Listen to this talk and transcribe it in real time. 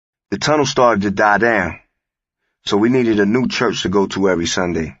The tunnel started to die down, so we needed a new church to go to every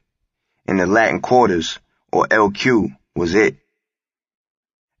Sunday, and the Latin Quarters, or LQ, was it.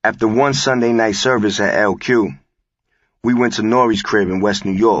 After one Sunday night service at LQ, we went to Nori's crib in West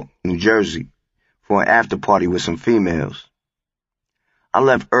New York, New Jersey, for an after party with some females. I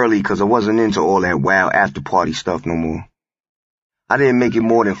left early because I wasn't into all that wild after party stuff no more. I didn't make it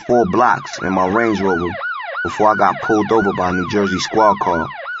more than 4 blocks in my Range Rover before I got pulled over by a New Jersey squad car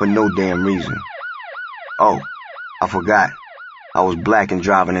for no damn reason. Oh, I forgot. I was black and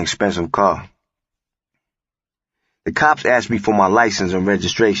driving an expensive car. The cops asked me for my license and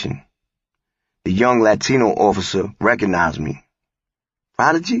registration. The young Latino officer recognized me.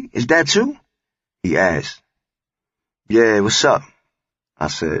 "Prodigy, is that you?" he asked. "Yeah, what's up?" I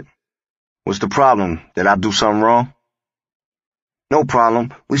said. "What's the problem? Did I do something wrong?" "No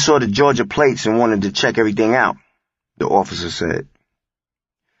problem. We saw the Georgia plates and wanted to check everything out," the officer said.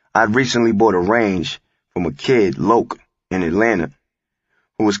 I'd recently bought a Range from a kid, Loke, in Atlanta,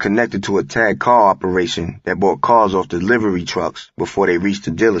 who was connected to a tag car operation that bought cars off delivery trucks before they reached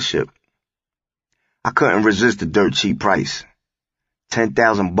the dealership. I couldn't resist the dirt cheap price.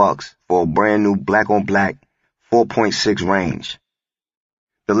 $10,000 for a brand new black-on-black 4.6 Range.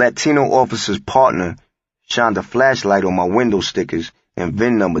 The Latino officer's partner shined a flashlight on my window stickers and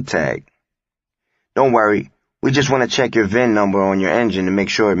VIN number tag. "Don't worry, we just want to check your VIN number on your engine to make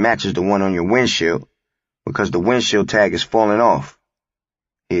sure it matches the one on your windshield, because the windshield tag is falling off,"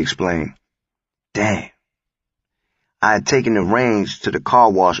 he explained. Damn. I had taken the Range to the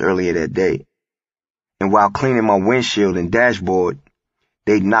car wash earlier that day, and while cleaning my windshield and dashboard,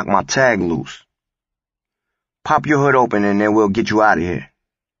 they'd knocked my tag loose. "Pop your hood open and then we'll get you out of here."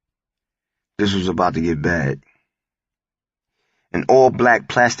 This was about to get bad. An all-black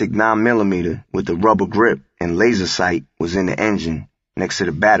plastic 9mm with a rubber grip and laser sight was in the engine next to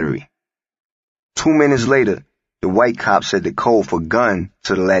the battery. 2 minutes later, the white cop said the code for gun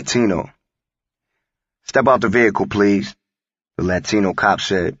to the Latino. "Step out the vehicle, please," the Latino cop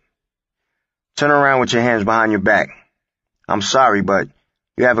said. "Turn around with your hands behind your back. I'm sorry, but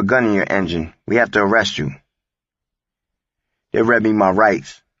you have a gun in your engine. We have to arrest you." They read me my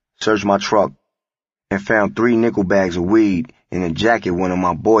rights, searched my truck, and found 3 nickel bags of weed in a jacket one of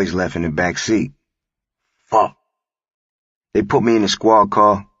my boys left in the back seat. Fuck. They put me in the squad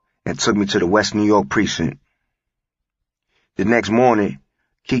car and took me to the West New York precinct. The next morning,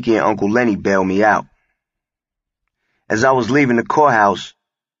 Kiki and Uncle Lenny bailed me out. As I was leaving the courthouse,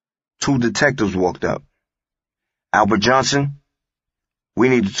 2 detectives walked up. "Albert Johnson, we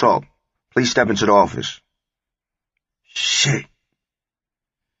need to talk. Please step into the office." Shit.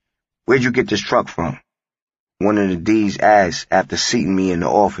 "Where'd you get this truck from?" one of the D's asked after seating me in the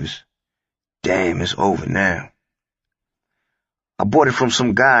office. Damn, it's over now. "I bought it from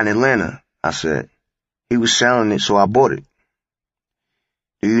some guy in Atlanta," I said. "He was selling it, so I bought it."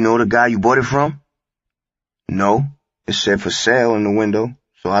 "Do you know the guy you bought it from?" "No, it said for sale in the window,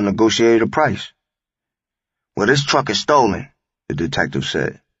 so I negotiated a price." "Well, this truck is stolen," the detective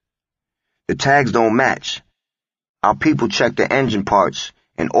said. "The tags don't match. Our people checked the engine parts,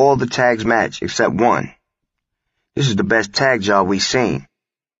 and all the tags match except one. This is the best tag job we've seen.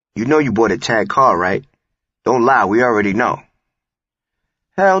 You know you bought a tag car, right? Don't lie, we already know."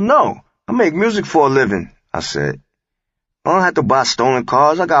 "Hell no, I make music for a living," I said. "I don't have to buy stolen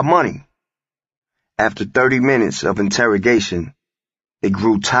cars, I got money." After 30 minutes of interrogation, they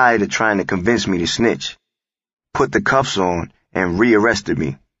grew tired of trying to convince me to snitch, put the cuffs on, and rearrested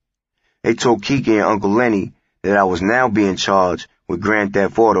me. They told Kiki and Uncle Lenny that I was now being charged with Grand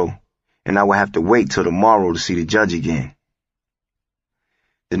Theft Auto, and I would have to wait till tomorrow to see the judge again.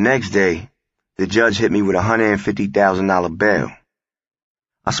 The next day, the judge hit me with a $150,000 bail.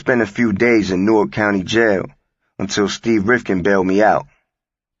 I spent a few days in Newark County Jail until Steve Rifkin bailed me out.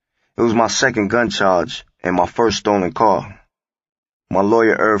 It was my second gun charge and my first stolen car. My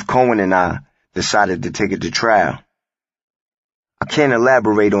lawyer Irv Cohen and I decided to take it to trial. I can't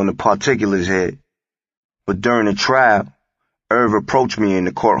elaborate on the particulars here, but during the trial, Irv approached me in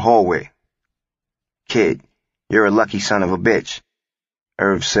the court hallway. "Kid, you're a lucky son of a bitch,"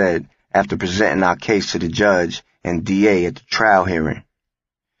 Irv said after presenting our case to the judge and DA at the trial hearing.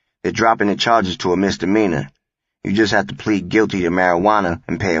 "They're dropping the charges to a misdemeanor. You just have to plead guilty to marijuana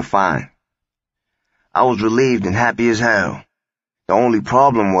and pay a fine." I was relieved and happy as hell. The only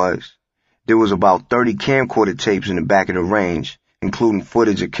problem was, there was about 30 camcorder tapes in the back of the Range, including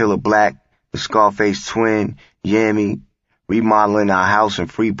footage of Killer Black, the Scarface Twin, Yammy, remodeling our house in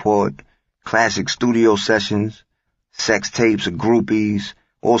Freeport, classic studio sessions, sex tapes of groupies,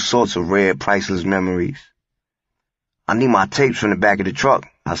 all sorts of rare, priceless memories. "I need my tapes from the back of the truck,"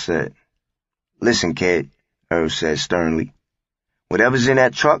 I said. Listen, kid, Irv said sternly. Whatever's in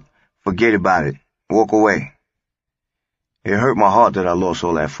that truck, forget about it. Walk away. It hurt my heart that I lost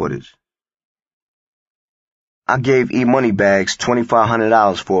all that footage. I gave E Moneybags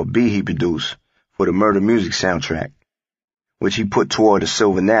 $2,500 for a beat he produced for the Murder Music soundtrack, which he put toward a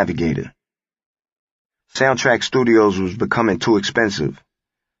Silver Navigator. Soundtrack studios was becoming too expensive,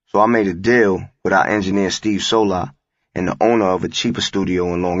 so I made a deal with our engineer Steve Solar and the owner of a cheaper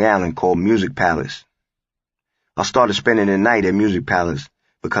studio in Long Island called Music Palace. I started spending the night at Music Palace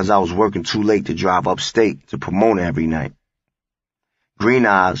because I was working too late to drive upstate to Pomona every night. Green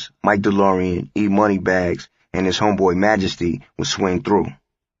Eyes, Mike DeLorean, E Moneybags, and his homeboy Majesty would swing through.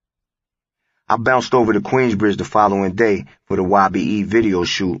 I bounced over to Queensbridge the following day for the YBE video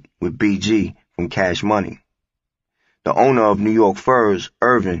shoot with BG from Cash Money. The owner of New York Furs,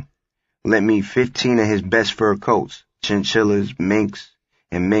 Irvin, lent me 15 of his best fur coats, chinchillas, minks,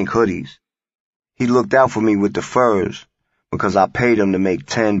 and mink hoodies. He looked out for me with the furs because I paid him to make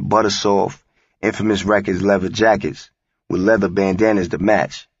 10 Buttersoft, Infamous Records leather jackets with leather bandanas to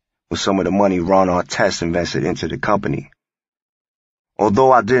match with some of the money Ron Artest invested into the company.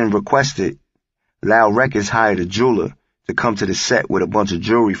 Although I didn't request it, Loud Records hired a jeweler to come to the set with a bunch of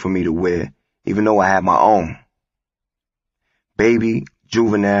jewelry for me to wear, even though I had my own. Baby,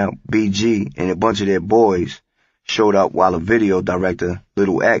 Juvenile, BG, and a bunch of their boys showed up while a video director,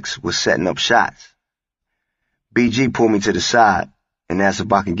 Little X, was setting up shots. BG pulled me to the side and asked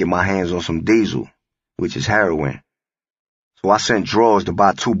if I can get my hands on some diesel, which is heroin. So I sent drawers to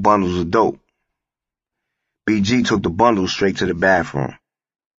buy 2 bundles of dope. BG took the bundles straight to the bathroom.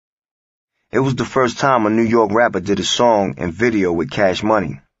 It was the first time a New York rapper did a song and video with Cash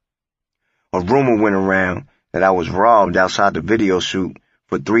Money. A rumor went around that I was robbed outside the video shoot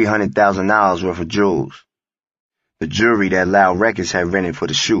for $300,000 worth of jewels, the jewelry that Loud Records had rented for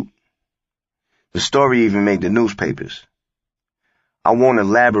the shoot. The story even made the newspapers. I won't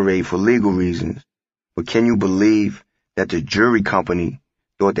elaborate for legal reasons, but can you believe that the jewelry company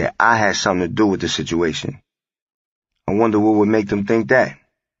thought that I had something to do with the situation? I wonder what would make them think that.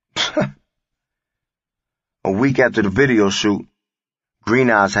 A week after the video shoot, Green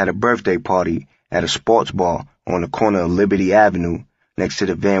Eyes had a birthday party at a sports bar on the corner of Liberty Avenue next to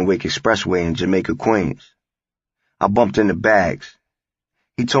the Van Wyck Expressway in Jamaica, Queens. I bumped into Bags.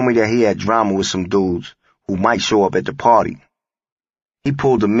 He told me that he had drama with some dudes who might show up at the party. He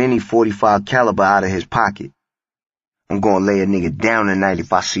pulled a mini .45 caliber out of his pocket. I'm gonna lay a nigga down tonight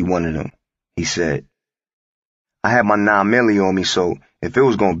if I see one of them, he said. I had my 9 milli on me, so if it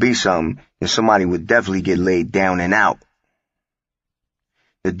was gonna be something, then somebody would definitely get laid down and out.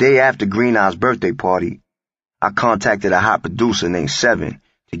 The day after Green Eye's birthday party, I contacted a hot producer named Seven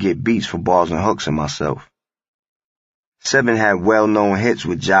to get beats for Bars and Hooks and myself. Seven had well-known hits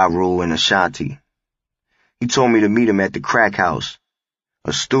with Ja Rule and Ashanti. He told me to meet him at the Crack House,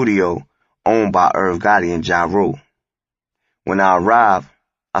 a studio owned by Irv Gotti and Ja Rule. When I arrived,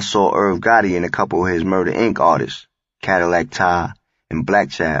 I saw Irv Gotti and a couple of his Murder Inc. artists, Cadillac Ty and Black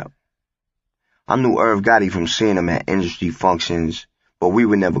Child. I knew Irv Gotti from seeing him at industry functions, but we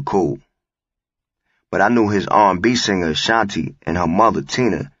were never cool. But I knew his R&B singer Ashanti and her mother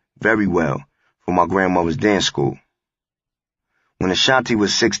Tina very well from my grandmother's dance school. When Ashanti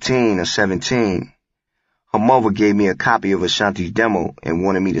was 16 or 17, her mother gave me a copy of Ashanti's demo and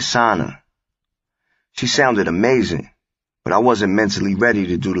wanted me to sign her. She sounded amazing, but I wasn't mentally ready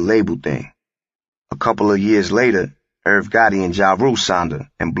to do the label thing. A couple of years later, Irv Gotti and Ja Rule signed her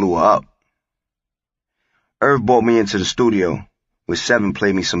and blew her up. Irv brought me into the studio, where Seven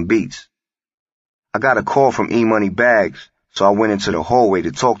played me some beats. I got a call from E Money Bags, so I went into the hallway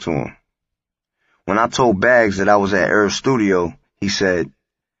to talk to him. When I told Bags that I was at Irv's studio, he said,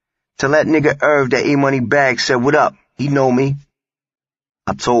 "Tell that nigga Irv that E Money Bags said what up. He know me."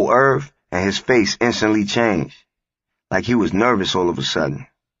 I told Irv, and his face instantly changed, like he was nervous all of a sudden.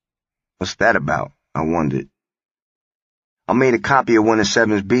 What's that about? I wondered. I made a copy of one of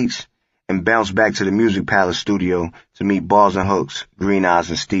Seven's beats and bounced back to the Music Palace studio to meet Bars and Hooks, Green Eyes,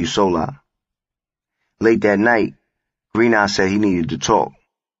 and Steve Solar. Late that night, Green Eyes said he needed to talk.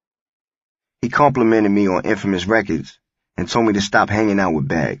 He complimented me on Infamous Records and told me to stop hanging out with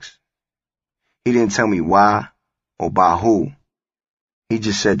Bags. He didn't tell me why or by who. He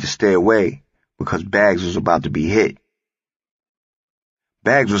just said to stay away because Bags was about to be hit.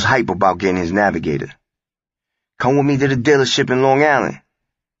 Bags was hype about getting his Navigator. "Come with me to the dealership in Long Island,"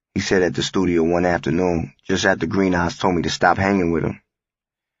 he said at the studio one afternoon, just after Green Eyes told me to stop hanging with him.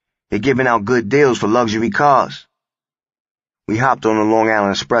 "They're giving out good deals for luxury cars." We hopped on the Long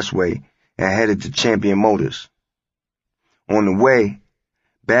Island Expressway and headed to Champion Motors. On the way,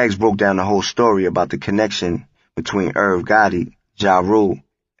 Bags broke down the whole story about the connection between Irv Gotti, Ja Rule,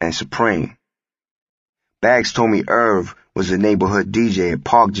 and Supreme. Bags told me Irv was a neighborhood DJ at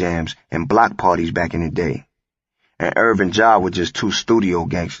park jams and block parties back in the day, and Irv and Ja were just two studio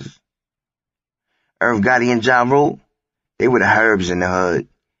gangsters. Irv Gotti and Ja Rule, they were the herbs in the hood,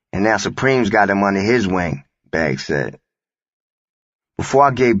 and now Supreme's got them under his wing, Bags said. Before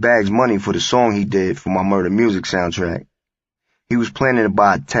I gave Bags money for the song he did for my Murder Music soundtrack, he was planning to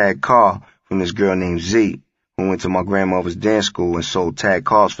buy a tag car from this girl named Z, who went to my grandmother's dance school and sold tag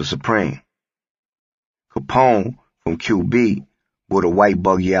cars for Supreme. Capone from QB bought a white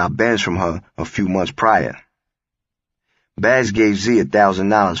buggy-out Benz from her a few months prior. Bags gave Z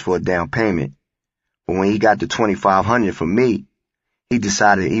 $1,000 for a down payment, but when he got the $2,500 from me, he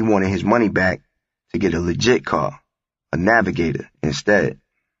decided he wanted his money back to get a legit car, a Navigator, instead.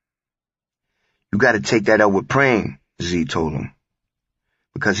 "You gotta take that up with Preem," Z told him,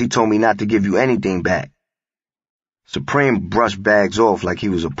 "because he told me not to give you anything back." Supreme brushed Bags off like he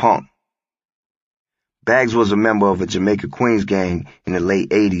was a punk. Bags was a member of a Jamaica Queens gang in the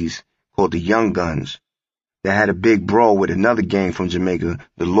late 80s called the Young Guns that had a big brawl with another gang from Jamaica,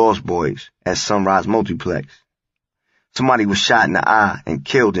 the Lost Boys, at Sunrise Multiplex. Somebody was shot in the eye and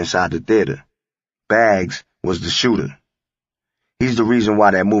killed inside the theater. Bags was the shooter. He's the reason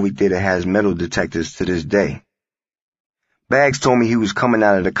why that movie theater has metal detectors to this day. Bags told me he was coming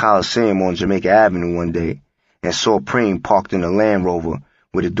out of the Coliseum on Jamaica Avenue one day and saw Preem parked in a Land Rover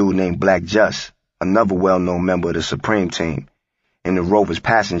with a dude named Black Just, another well-known member of the Supreme team, in the Rover's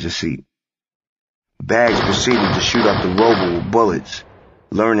passenger seat. Bags proceeded to shoot up the Rover with bullets,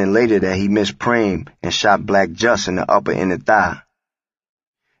 learning later that he missed Preem and shot Black Just in the upper inner thigh.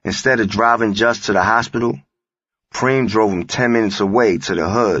 Instead of driving Just to the hospital, Preem drove him 10 minutes away to the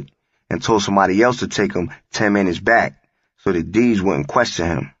hood and told somebody else to take him 10 minutes back so the D's wouldn't question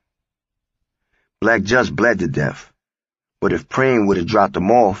him. Black Just bled to death, but if Preem would have dropped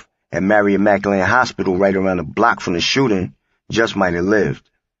him off at Mary Immaculate Hospital right around the block from the shooting, Just might have lived.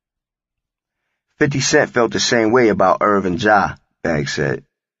 50 Cent felt the same way about Irv and Ja, Bags said,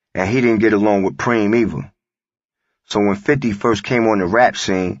 and he didn't get along with Preem either. So when 50 first came on the rap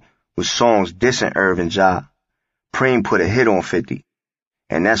scene with songs dissing Irv and Ja, Preem put a hit on 50,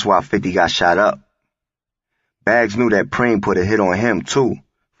 and that's why 50 got shot up. Bags knew that Preem put a hit on him too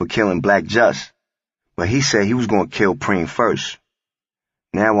for killing Black Just, but he said he was going to kill Preem first.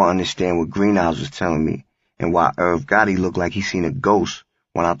 Now I understand what Green Eyes was telling me and why Irv Gotti looked like he seen a ghost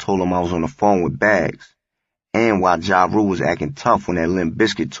when I told him I was on the phone with Bags, and why Ja Rule was acting tough on that Limp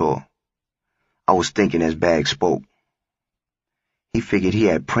Bizkit tour. I was thinking as Bags spoke. He figured he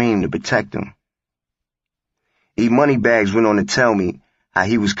had Preem to protect him. E-Money Bags went on to tell me how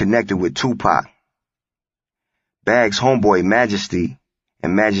he was connected with Tupac. Bags' homeboy Majesty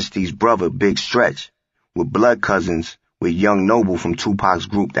and Majesty's brother Big Stretch were blood cousins with Young Noble from Tupac's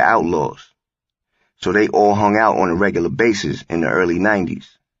group The Outlaws, so they all hung out on a regular basis in the early 90s.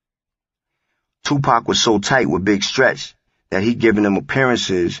 Tupac was so tight with Big Stretch that he'd given him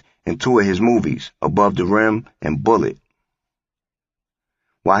appearances in two of his movies, Above the Rim and Bullet.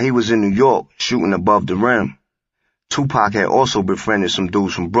 While he was in New York shooting Above the Rim, Tupac had also befriended some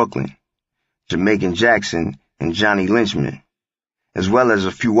dudes from Brooklyn, Jamaican Jackson and Johnny Lynchman, as well as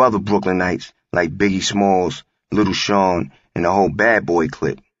a few other Brooklynites like Biggie Smalls, Little Sean, and the whole Bad Boy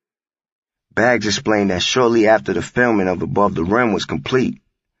clique. Bags explained that shortly after the filming of Above the Rim was complete,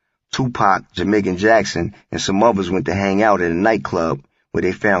 Tupac, Jamaican Jackson, and some others went to hang out at a nightclub where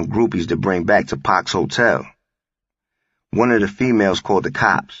they found groupies to bring back to Pac's hotel. One of the females called the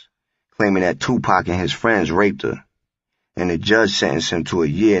cops, claiming that Tupac and his friends raped her, and the judge sentenced him to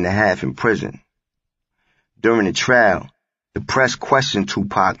 1.5 years in prison. During the trial, the press questioned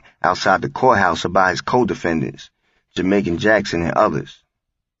Tupac outside the courthouse about his co-defendants, Jamaican Jackson and others.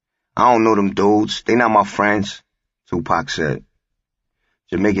 "I don't know them dudes, they not my friends," Tupac said.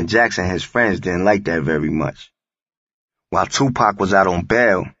 Jamaican Jackson and his friends didn't like that very much. While Tupac was out on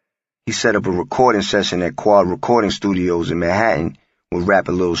bail, he set up a recording session at Quad Recording Studios in Manhattan with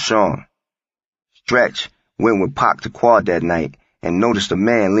rapper Lil Sean. Stretch went with Pac to Quad that night and noticed a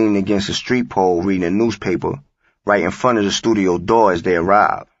man leaning against a street pole reading a newspaper right in front of the studio door as they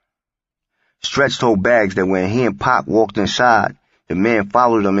arrived. Stretch told Bags that when he and Pac walked inside, the man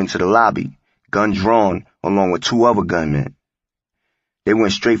followed them into the lobby, gun drawn, along with 2 other gunmen. They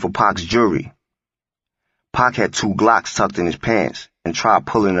went straight for Pac's jewelry. Pac had 2 Glocks tucked in his pants and tried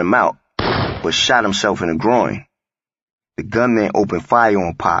pulling them out, but shot himself in the groin. The gunman opened fire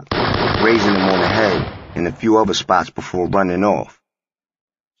on Pac, grazing him on the head and a few other spots before running off.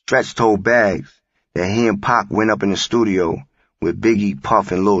 Stretch told Bags that he and Pac went up in the studio where Biggie,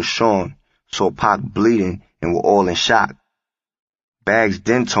 Puff, and Lil Sean saw Pac bleeding and were all in shock. Bags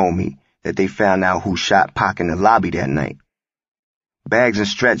then told me that they found out who shot Pac in the lobby that night. Bags and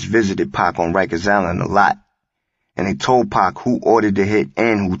Stretch visited Pac on Rikers Island a lot, and they told Pac who ordered the hit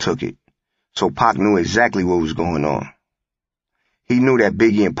and who took it, so Pac knew exactly what was going on. He knew that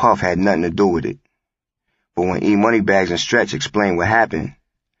Biggie and Puff had nothing to do with it. But when E-Money, Bags, and Stretch explained what happened,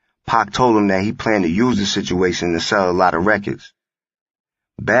 Pac told him that he planned to use the situation to sell a lot of records.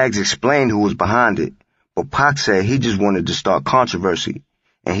 Bags explained who was behind it, but Pac said he just wanted to start controversy,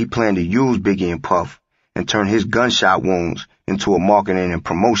 and he planned to use Biggie and Puff and turn his gunshot wounds into a marketing and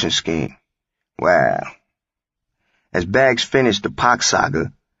promotion scheme. Wow. As Bags finished the Pac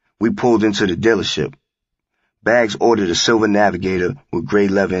saga, we pulled into the dealership. Bags ordered a silver Navigator with gray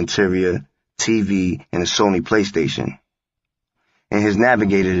leather interior, TV, and a Sony PlayStation. In his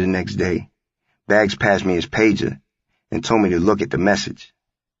Navigator the next day, Bags passed me his pager and told me to look at the message.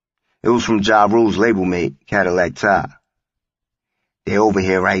 It was from Ja Rule's label mate, Cadillac Ty. "They're over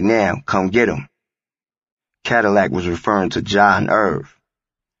here right now. Come get 'em." Cadillac was referring to Ja and Irv.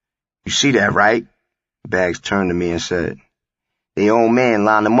 "You see that, right?" Bags turned to me and said, "They own man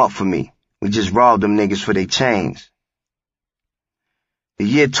lined them up for me. We just robbed them niggas for their chains." The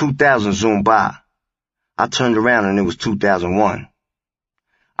year 2000 zoomed by. I turned around and it was 2001.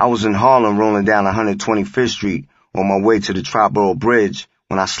 I was in Harlem rolling down 125th Street on my way to the Triborough Bridge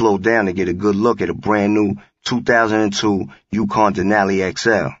when I slowed down to get a good look at a brand new 2002 Yukon Denali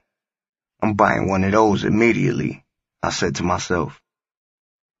XL. "I'm buying one of those immediately," I said to myself.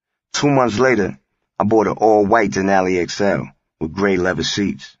 2 months later, I bought an all-white Denali XL with gray leather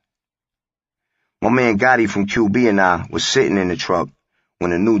seats. My man Gotti from QB and I was sitting in the truck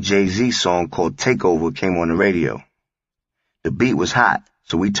when a new Jay-Z song called Takeover came on the radio. The beat was hot,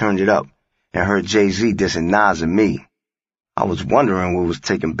 so we turned it up and heard Jay-Z dissing Nas and me. I was wondering what was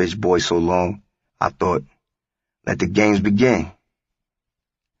taking Bitch Boy so long. I thought, let the games begin.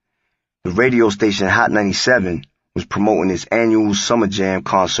 The radio station Hot 97 was promoting its annual Summer Jam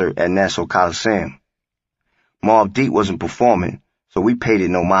concert at Nassau Coliseum. Mobb Deep wasn't performing, so we paid it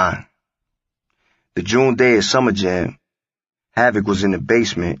no mind. The June day of Summer Jam, Havoc was in the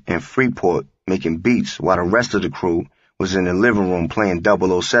basement in Freeport making beats while the rest of the crew was in the living room playing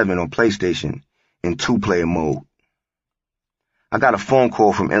 007 on PlayStation in two-player mode. I got a phone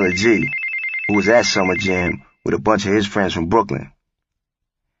call from Illa G, who was at Summer Jam with a bunch of his friends from Brooklyn.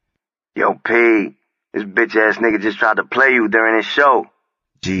 "Yo, P, this bitch-ass nigga just tried to play you during his show,"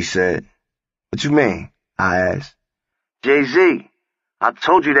 G said. "What you mean?" I asked. "Jay-Z, I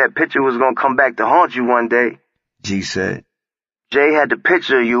told you that picture was gonna come back to haunt you one day," G said. "Jay had the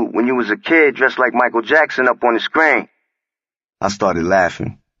picture of you when you was a kid dressed like Michael Jackson up on the screen." I started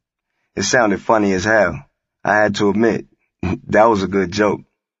laughing. It sounded funny as hell. I had to admit, that was a good joke.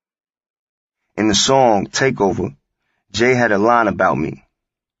 In the song Takeover, Jay had a line about me.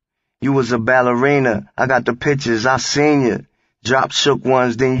 "You was a ballerina, I got the pictures, I seen you. Dropped shook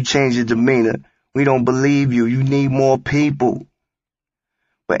ones, then you changed your demeanor. We don't believe you, you need more people."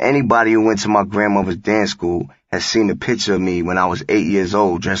 But anybody who went to my grandmother's dance school has seen a picture of me when I was 8 years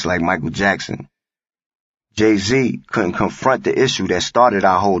old dressed like Michael Jackson. Jay-Z couldn't confront the issue that started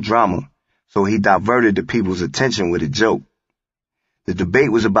our whole drama, so he diverted the people's attention with a joke. The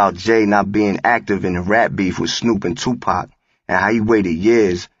debate was about Jay not being active in the rap beef with Snoop and Tupac and how he waited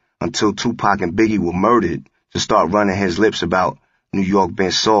years until Tupac and Biggie were murdered to start running his lips about New York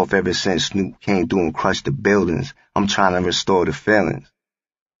been soft ever since Snoop came through and crushed the buildings. I'm trying to restore the feelings.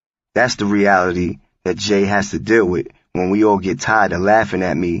 That's the reality that Jay has to deal with when we all get tired of laughing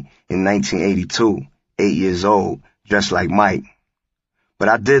at me in 1982, 8 years old, dressed like Mike. But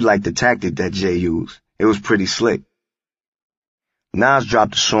I did like the tactic that Jay used. It was pretty slick. Nas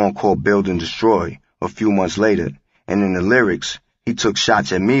dropped a song called Build and Destroy a few months later, and in the lyrics, he took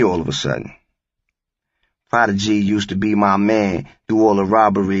shots at me all of a sudden. Prodigy used to be my man, do all the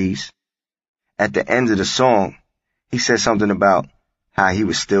robberies. At the end of the song, he said something about how he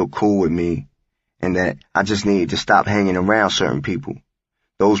was still cool with me and that I just needed to stop hanging around certain people,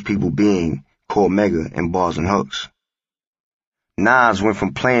 those people being Cormega and Bars and Hooks. Nas went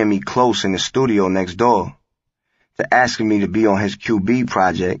from playing me close in the studio next door to asking me to be on his QB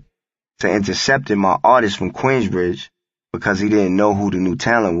project to intercepting my artist from Queensbridge because he didn't know who the new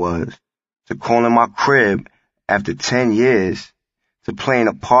talent was, to calling my crib after 10 years, to playing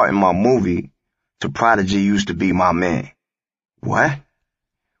a part in my movie, to Prodigy used to be my man. What?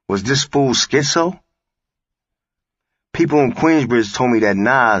 Was this fool schizo? People in Queensbridge told me that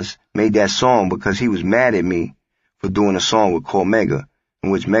Nas made that song because he was mad at me for doing a song with Cormega,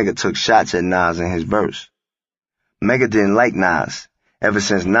 in which Mega took shots at Nas in his verse. Mega didn't like Nas, ever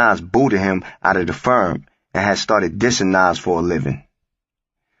since Nas booted him out of the firm and had started dissing Nas for a living.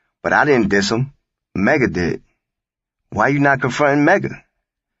 But I didn't diss him. Mega did. Why you not confronting Mega?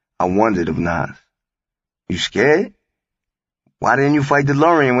 I wondered of Nas. You scared? Why didn't you fight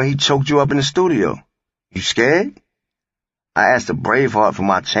DeLorean when he choked you up in the studio? You scared? I asked a Braveheart for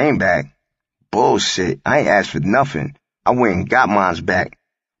my chain back. Bullshit. I ain't asked for nothing. I went and got mine's back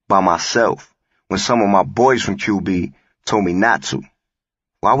by myself when some of my boys from QB told me not to.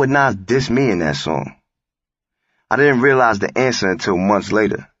 Why would Nas diss me in that song? I didn't realize the answer until months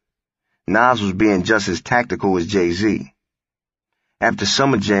later. Nas was being just as tactical as Jay-Z. After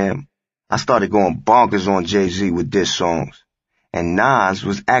Summer Jam, I started going bonkers on Jay-Z with diss songs. And Nas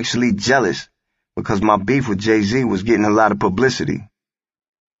was actually jealous because my beef with Jay-Z was getting a lot of publicity.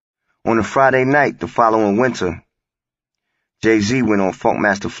 On a Friday night the following winter, Jay-Z went on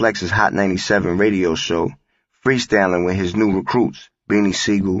Funkmaster Flex's Hot 97 radio show, freestyling with his new recruits, Beanie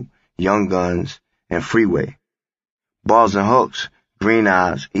Siegel, Young Guns, and Freeway. Balls and Hooks, Green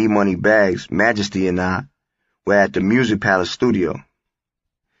Eyes, E-Money Bags, Majesty, and I were at the Music Palace studio.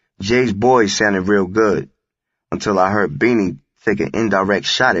 Jay's boys sounded real good, until I heard Beanie take an indirect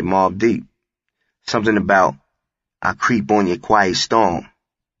shot at Mobb Deep. Something about, I creep on your quiet storm.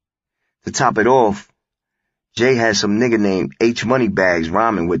 To top it off, Jay had some nigga named H Moneybags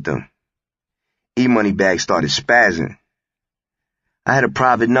rhyming with them. E Moneybags started spazzing. I had a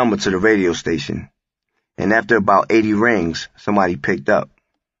private number to the radio station, and after about 80 rings, somebody picked up.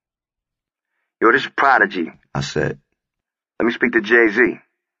 Yo, this is Prodigy, I said. Let me speak to Jay-Z.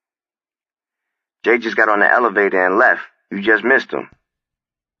 Jay just got on the elevator and left. You just missed him.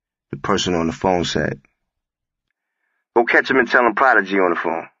 The person on the phone said. Go catch him and tell him Prodigy on the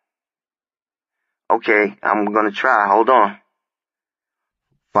phone. Okay, I'm gonna try. Hold on.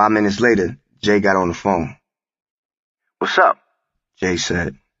 5 minutes later, Jay got on the phone. What's up? Jay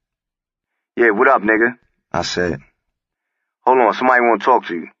said. Yeah, what up, nigga? I said. Hold on, somebody wanna talk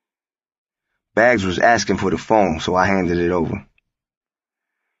to you. Bags was asking for the phone, so I handed it over.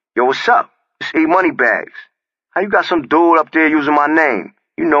 Yo, what's up? It's E Moneybags. How you got some dude up there using my name?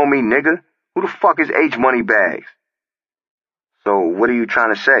 You know me, nigga. Who the fuck is H Moneybags? So, what are you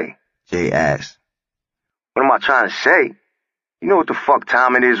trying to say? Jay asked. What am I trying to say? You know what the fuck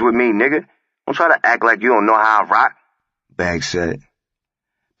time it is with me, nigga. Don't try to act like you don't know how I rock, Bags said.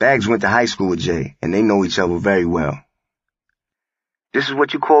 Bags went to high school with Jay, and they know each other very well. This is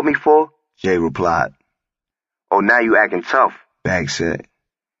what you called me for? Jay replied. Oh, now you acting tough, Bags said.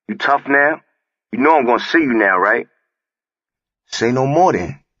 You tough now? You know I'm gonna see you now, right? Say no more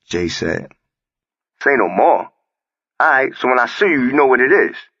then, Jay said. Say no more? Alright, so when I see you, you know what it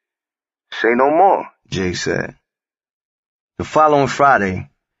is. Say no more, Jay said. The following Friday,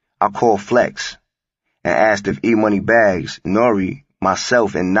 I called Flex and asked if E-Money Bags, Nori,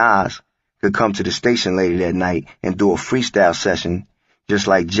 myself, and Nas could come to the station later that night and do a freestyle session just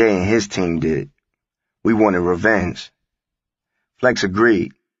like Jay and his team did. We wanted revenge. Flex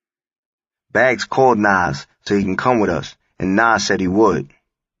agreed. Bags called Nas so he can come with us, and Nas said he would.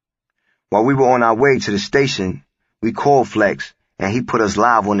 While we were on our way to the station, we called Flex, and he put us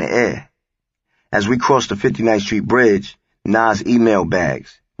live on the air. As we crossed the 59th Street Bridge, Nas emailed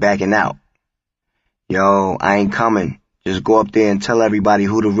Bags, backing out. Yo, I ain't coming. Just go up there and tell everybody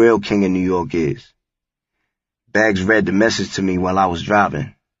who the real king of New York is. Bags read the message to me while I was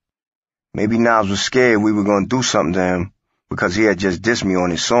driving. Maybe Nas was scared we were going to do something to him because he had just dissed me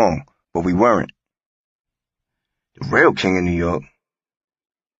on his song, but we weren't. The real king of New York.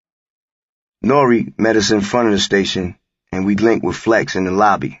 Nori met us in front of the station, and we linked with Flex in the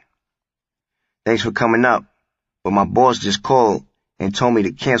lobby. Thanks for coming up, but my boss just called and told me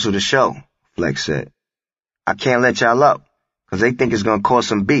to cancel the show, Flex said. I can't let y'all up, 'cause they think it's gonna cause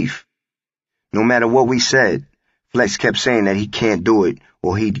some beef. No matter what we said, Flex kept saying that he can't do it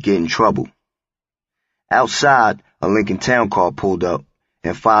or he'd get in trouble. Outside, a Lincoln Town car pulled up,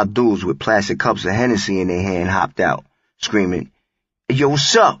 and 5 dudes with plastic cups of Hennessy in their hand hopped out, screaming, Hey, yo,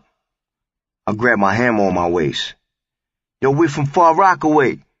 what's up? I grabbed my hammer on my waist. Yo, we're from Far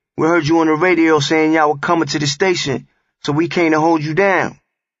Rockaway. We heard you on the radio saying y'all were coming to the station, so we came to hold you down.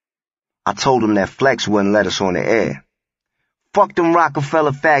 I told them that Flex wouldn't let us on the air. Fuck them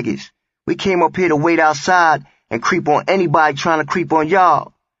Rockefeller faggots. We came up here to wait outside and creep on anybody trying to creep on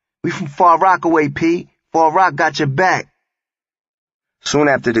y'all. We from Far Rockaway, P. Far Rock got your back. Soon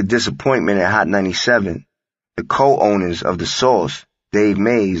after the disappointment at Hot 97, the co-owners of The Source, Dave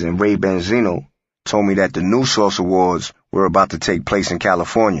Mays and Ray Benzino, told me that the new Source Awards were about to take place in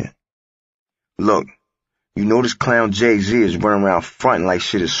California. Look, you know this clown Jay-Z is running around fronting like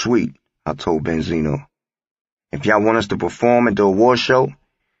shit is sweet, I told Benzino. If y'all want us to perform at the award show,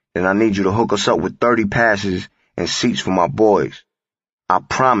 then I need you to hook us up with 30 passes and seats for my boys. I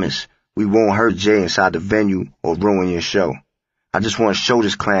promise we won't hurt Jay inside the venue or ruin your show. I just want to show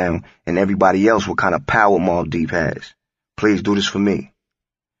this clown and everybody else what kind of power Mobb Deep has. Please do this for me.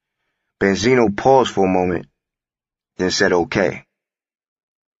 Benzino paused for a moment, then said okay.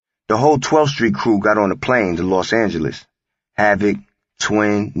 The whole 12th Street crew got on a plane to Los Angeles. Havoc,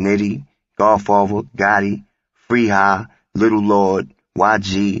 Twin, Nitty, Godfather, Gotti, Free High, Little Lord,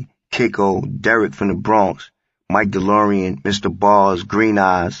 YG, Kiko, Derek from the Bronx, Mike DeLorean, Mr. Bars, Green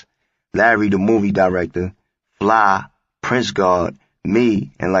Eyes, Larry the movie director, Fly, Prince God,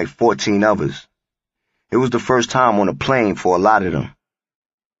 me, and like 14 others. It was the first time on a plane for a lot of them.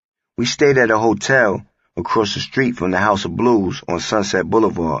 We stayed at a hotel across the street from the House of Blues on Sunset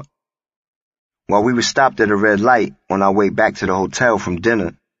Boulevard. While we were stopped at a red light on our way back to the hotel from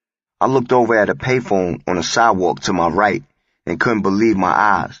dinner, I looked over at a payphone on the sidewalk to my right and couldn't believe my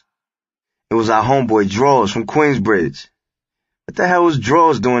eyes. It was our homeboy Draws from Queensbridge. What the hell was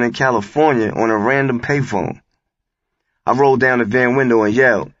Draws doing in California on a random payphone? I rolled down the van window and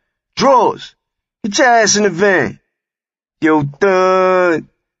yelled, "Draws, get your ass in the van." "Yo, Thud,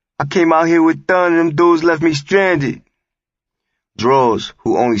 I came out here with Thun and them dudes left me stranded." Draws,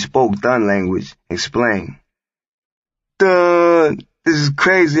 who only spoke Thun language, explained, "Thud, this is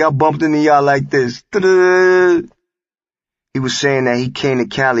crazy. I bumped into y'all like this." He was saying that he came to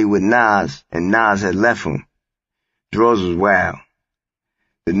Cali with Nas, and Nas had left him. Draws was wild.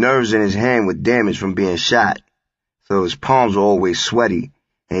 The nerves in his hand were damaged from being shot, so his palms were always sweaty,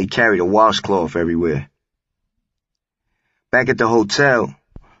 and he carried a washcloth everywhere. Back at the hotel,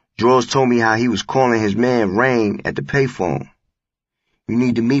 Draws told me how he was calling his man Rain at the payphone. "You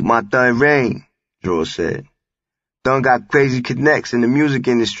need to meet my Thun Rain," Draws said. "Thun got crazy connects in the music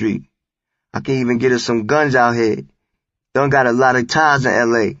industry. I can even get us some guns out here. Thun got a lot of ties in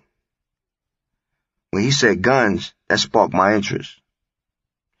L.A. When he said guns, that sparked my interest.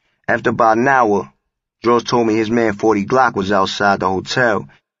 After about an hour, Draws told me his man 40 Glock was outside the hotel,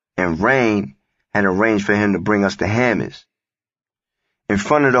 and Rain had arranged for him to bring us to Hammers. In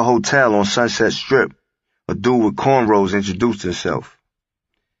front of the hotel on Sunset Strip, a dude with cornrows introduced himself.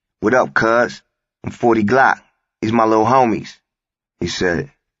 "What up, cuz? I'm 40 Glock. These my little homies," he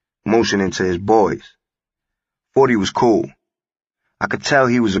said, motioning to his boys. 40 was cool. I could tell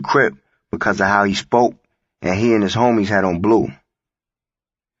he was a Crip because of how he spoke, and he and his homies had on blue.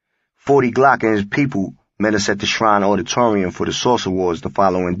 40 Glock and his people met us at the Shrine Auditorium for the Source Awards the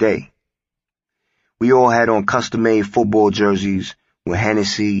following day. We all had on custom-made football jerseys with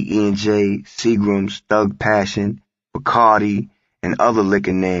Hennessy, E&J, Seagram's, Thug Passion, Bacardi, and other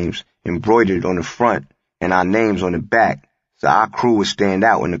liquor names embroidered on the front and our names on the back, so our crew would stand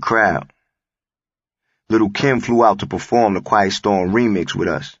out in the crowd. Little Kim flew out to perform the Quiet Storm remix with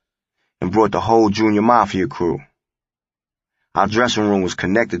us and brought the whole Junior Mafia crew. Our dressing room was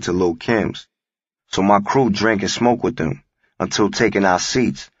connected to Lil' Kim's, so my crew drank and smoked with them until taking our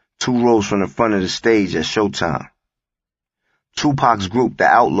seats 2 rows from the front of the stage at showtime. Tupac's group, the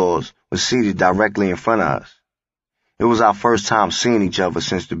Outlaws, was seated directly in front of us. It was our first time seeing each other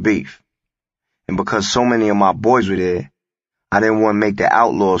since the beef, and because so many of my boys were there, I didn't want to make the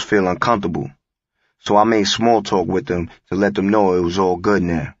Outlaws feel uncomfortable, so I made small talk with them to let them know it was all good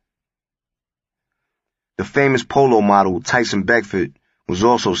now. The famous polo model Tyson Beckford was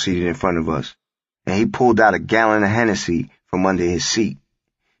also seated in front of us, and he pulled out a gallon of Hennessy from under his seat,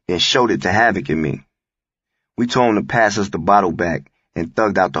 then showed it to Havoc and me. We told him to pass us the bottle back and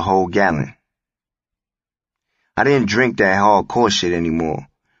thugged out the whole gallon. I didn't drink that hardcore shit anymore,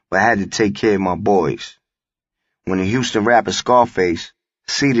 but I had to take care of my boys. When the Houston rapper Scarface,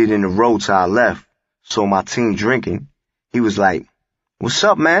 seated in the row to our left, saw my team drinking, he was like, "What's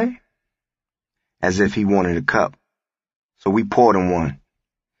up, man?" As if he wanted a cup. So we poured him one.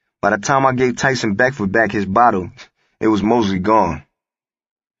 By the time I gave Tyson Beckford back his bottle, it was mostly gone.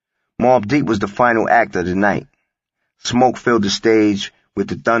 Mobb Deep was the final act of the night. Smoke filled the stage with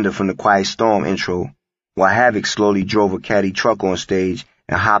the thunder from the Quiet Storm intro, while Havoc slowly drove a caddy truck on stage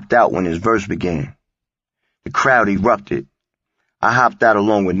and hopped out when his verse began. The crowd erupted. I hopped out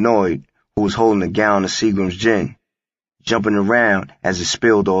along with Noid, who was holding a gallon of Seagram's gin, jumping around as it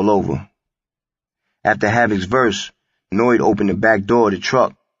spilled all over. After Havoc's verse, Noid opened the back door of the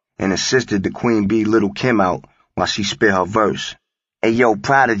truck and assisted the Queen Bee Little Kim out while she spit her verse. "Hey, yo,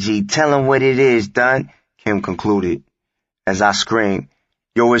 Prodigy, tell him what it is, done," Kim concluded, as I screamed,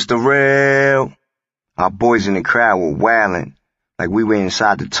 "Yo, it's the real." Our boys in the crowd were wailing like we were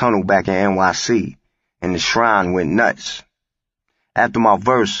inside the tunnel back in NYC, and the Shrine went nuts. After my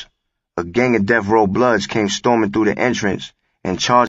verse, a gang of Death Row Bloods came storming through the entrance and charged